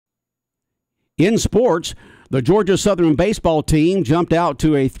In sports, the Georgia Southern baseball team jumped out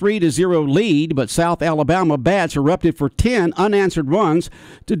to a 3-0 lead, but South Alabama bats erupted for 10 unanswered runs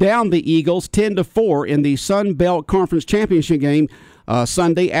to down the Eagles 10-4 in the Sun Belt Conference Championship game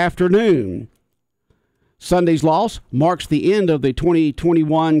Sunday afternoon. Sunday's loss marks the end of the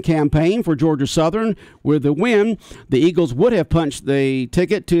 2021 campaign for Georgia Southern. With the win, the Eagles would have punched the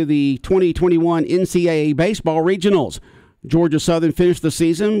ticket to the 2021 NCAA Baseball Regionals. Georgia Southern finished the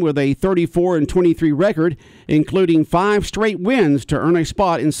season with a 34-23 record, including 5 straight wins to earn a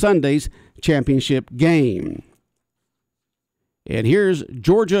spot in Sunday's championship game. And here's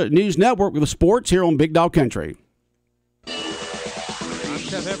Georgia News Network with the sports here on Big Dog Country. I'm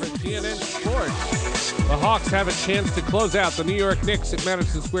Seth Everett, TNN Sports. The Hawks have a chance to close out the New York Knicks at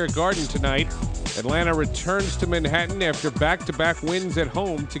Madison Square Garden tonight. Atlanta returns to Manhattan after back-to-back wins at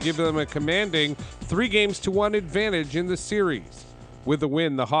home to give them a commanding 3-1 advantage in the series. With the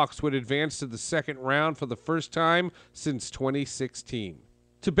win, the Hawks would advance to the second round for the first time since 2016.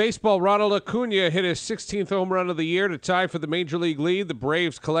 To baseball, Ronald Acuna hit his 16th home run of the year to tie for the Major League lead. The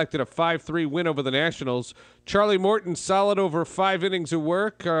Braves collected a 5-3 win over the Nationals. Charlie Morton solid over 5 innings of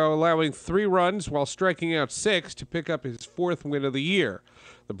work, allowing 3 runs while striking out 6 to pick up his 4th win of the year.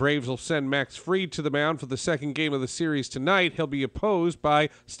 The Braves will send Max Fried to the mound for the second game of the series tonight. He'll be opposed by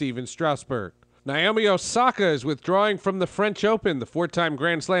Steven Strasburg. Naomi Osaka is withdrawing from the French Open. The 4-time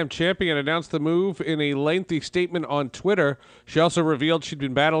Grand Slam champion announced the move in a lengthy statement on Twitter. She also revealed she'd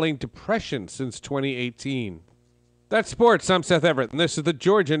been battling depression since 2018. That's sports. I'm Seth Everett, and this is the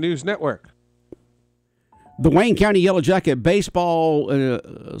Georgia News Network. The Wayne County Yellow Jacket Baseball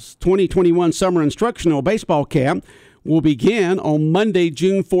 2021 Summer Instructional Baseball Camp will begin on Monday,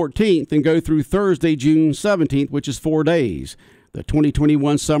 June 14th and go through Thursday, June 17th, which is 4 days. The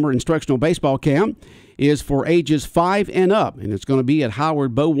 2021 Summer Instructional Baseball Camp is for ages 5 and up, and it's going to be at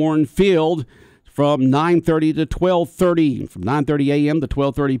Howard Bowarn Field from 9:30 to 12:30. From 9:30 a.m. to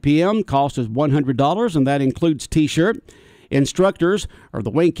 12:30 p.m. Cost is $100, and that includes T-shirt. Instructors are the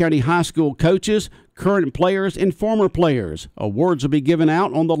Wayne County High School coaches, current players, and former players. Awards will be given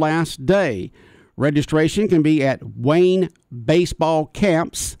out on the last day. Registration can be at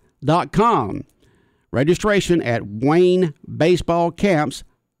WayneBaseballCamps.com. Registration at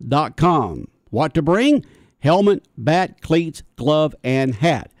WayneBaseballCamps.com. What to bring? Helmet, bat, cleats, glove, and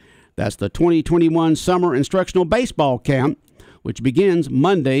hat. That's the 2021 Summer Instructional Baseball Camp, which begins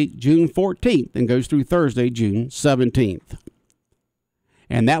Monday, June 14th and goes through Thursday, June 17th.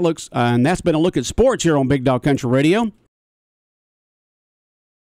 And that's been a look at sports here on Big Dog Country Radio.